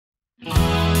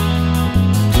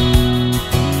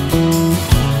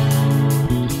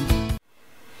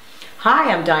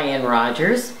Hi, I'm Diane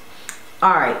Rogers.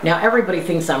 Alright, now everybody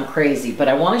thinks I'm crazy, but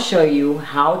I want to show you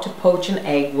how to poach an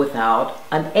egg without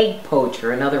an egg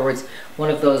poacher. In other words, one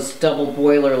of those double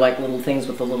boiler like little things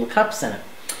with the little cups in it.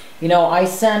 You know, I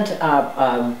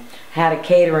had a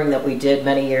catering that we did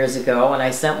many years ago, and I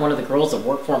sent one of the girls that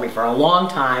worked for me for a long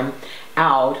time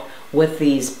out with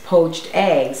these poached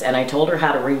eggs, and I told her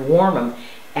how to rewarm them.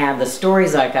 And the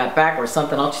stories I got back were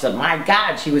something else. She said, my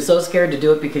God, she was so scared to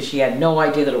do it because she had no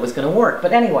idea that it was going to work.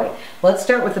 But anyway, let's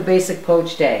start with the basic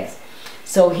poached eggs.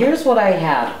 So here's what I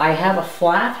have. I have a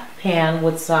flat pan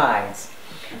with sides.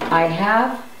 I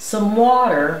have some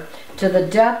water to the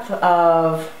depth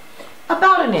of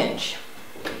about an inch.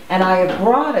 And I have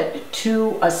brought it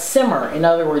to a simmer. In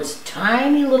other words,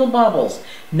 tiny little bubbles,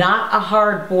 not a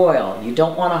hard boil. You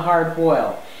don't want a hard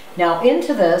boil. Now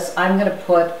into this, I'm going to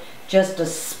put just a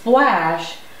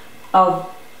splash of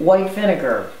white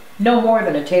vinegar, no more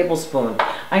than a tablespoon.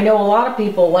 I know a lot of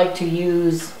people like to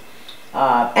use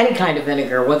any kind of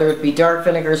vinegar, whether it be dark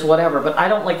vinegars, whatever, but I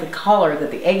don't like the color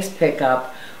that the eggs pick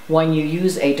up when you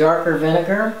use a darker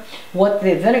vinegar. What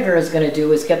the vinegar is going to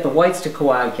do is get the whites to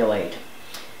coagulate.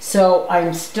 So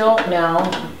I'm still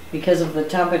now, because of the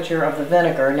temperature of the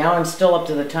vinegar, now I'm still up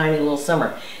to the tiny little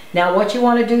simmer. Now what you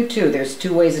want to do too, there's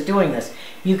two ways of doing this.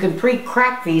 You can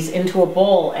pre-crack these into a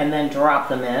bowl and then drop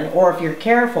them in, or if you're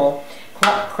careful,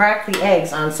 crack the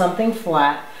eggs on something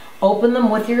flat, open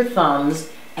them with your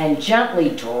thumbs, and gently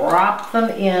drop them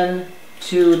in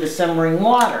to the simmering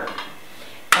water.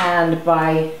 And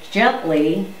by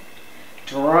gently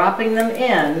dropping them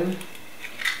in,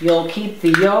 you'll keep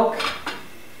the yolk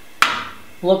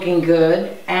looking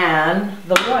good and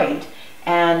the white,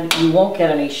 and you won't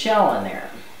get any shell in there.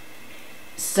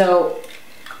 So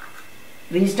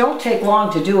these don't take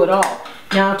long to do at all.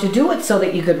 Now to do it so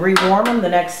that you could rewarm them the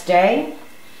next day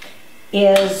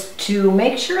is to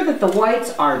make sure that the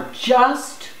whites are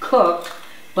just cooked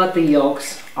but the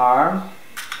yolks are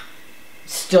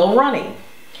still runny.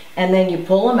 And then you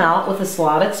pull them out with a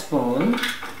slotted spoon,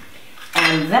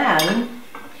 and then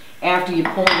after you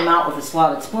pull them out with a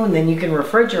slotted spoon, then you can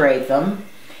refrigerate them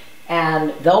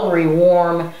and they'll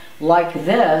rewarm like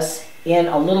this in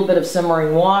a little bit of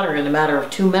simmering water in a matter of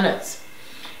 2 minutes.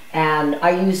 And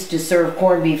I used to serve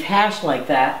corned beef hash like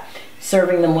that,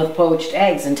 serving them with poached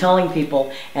eggs and telling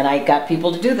people, and I got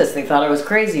people to do this. They thought I was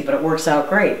crazy, but it works out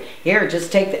great. Here,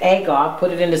 just take the egg off,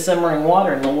 put it into simmering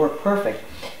water, and it'll work perfect.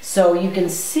 So you can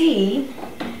see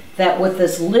that with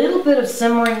this little bit of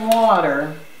simmering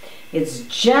water, it's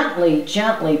gently,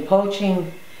 gently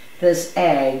poaching this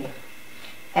egg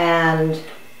and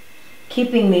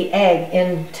keeping the egg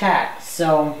intact.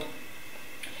 So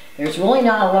there's really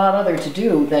not a lot other to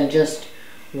do than just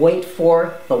wait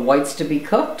for the whites to be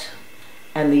cooked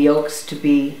and the yolks to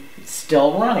be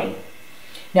still runny.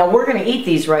 Now we're going to eat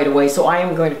these right away, so I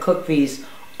am going to cook these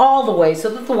all the way so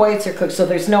that the whites are cooked so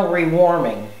there's no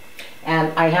rewarming.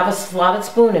 And I have a slotted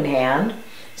spoon in hand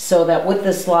so that with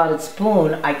this slotted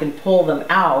spoon I can pull them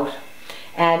out.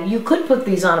 And you could put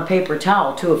these on a paper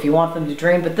towel too if you want them to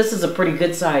drain, but this is a pretty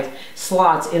good size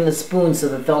slots in the spoon so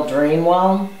that they'll drain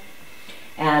well.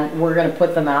 And we're going to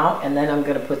put them out, and then I'm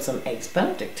going to put some Eggs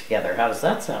Benedict together. How does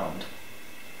that sound?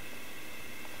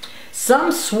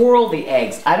 Some swirl the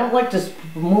eggs. I don't like to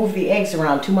move the eggs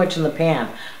around too much in the pan.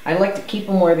 I like to keep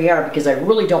them where they are because I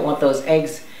really don't want those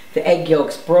eggs, the egg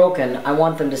yolks, broken. I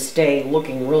want them to stay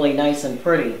looking really nice and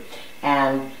pretty.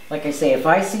 And like I say, if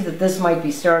I see that this might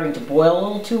be starting to boil a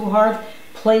little too hard,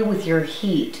 play with your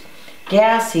heat.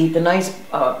 Gas heat, the nice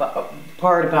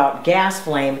part about gas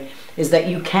flame is that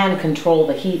you can control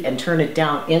the heat and turn it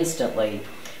down instantly.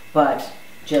 But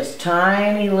just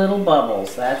tiny little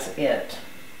bubbles, that's it.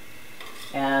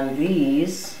 And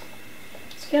these,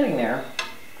 it's getting there.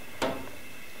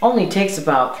 Only takes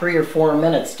about 3 or 4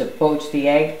 minutes to poach the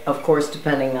egg, of course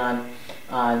depending on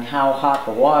how hot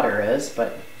the water is.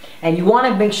 And you want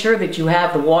to make sure that you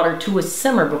have the water to a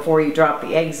simmer before you drop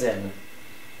the eggs in.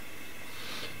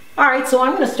 Alright, so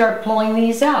I'm going to start pulling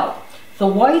these out. The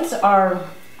whites are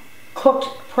cooked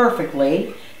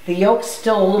perfectly. The yolk's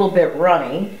still a little bit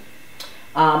runny.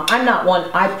 I'm not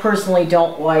one, I personally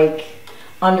don't like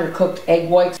undercooked egg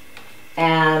whites.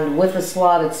 And with a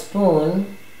slotted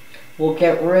spoon, we'll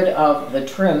get rid of the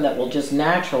trim that will just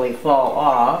naturally fall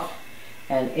off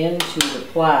and into the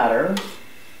platter.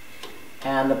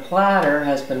 And the platter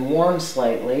has been warmed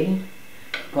slightly,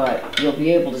 but you'll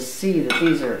be able to see that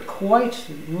these are quite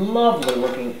lovely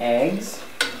looking eggs.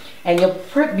 And you'll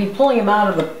be pulling them out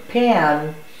of the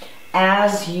pan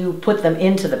as you put them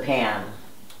into the pan.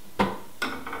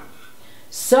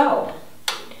 So,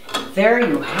 there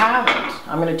you have it.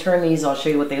 I'm going to turn these. I'll show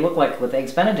you what they look like with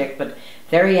Eggs Benedict, but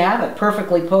there you have it.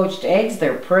 Perfectly poached eggs.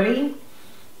 They're pretty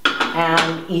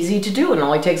and easy to do. It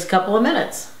only takes a couple of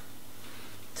minutes.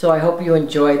 So I hope you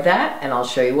enjoyed that, and I'll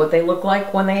show you what they look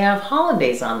like when they have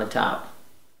hollandaise on the top.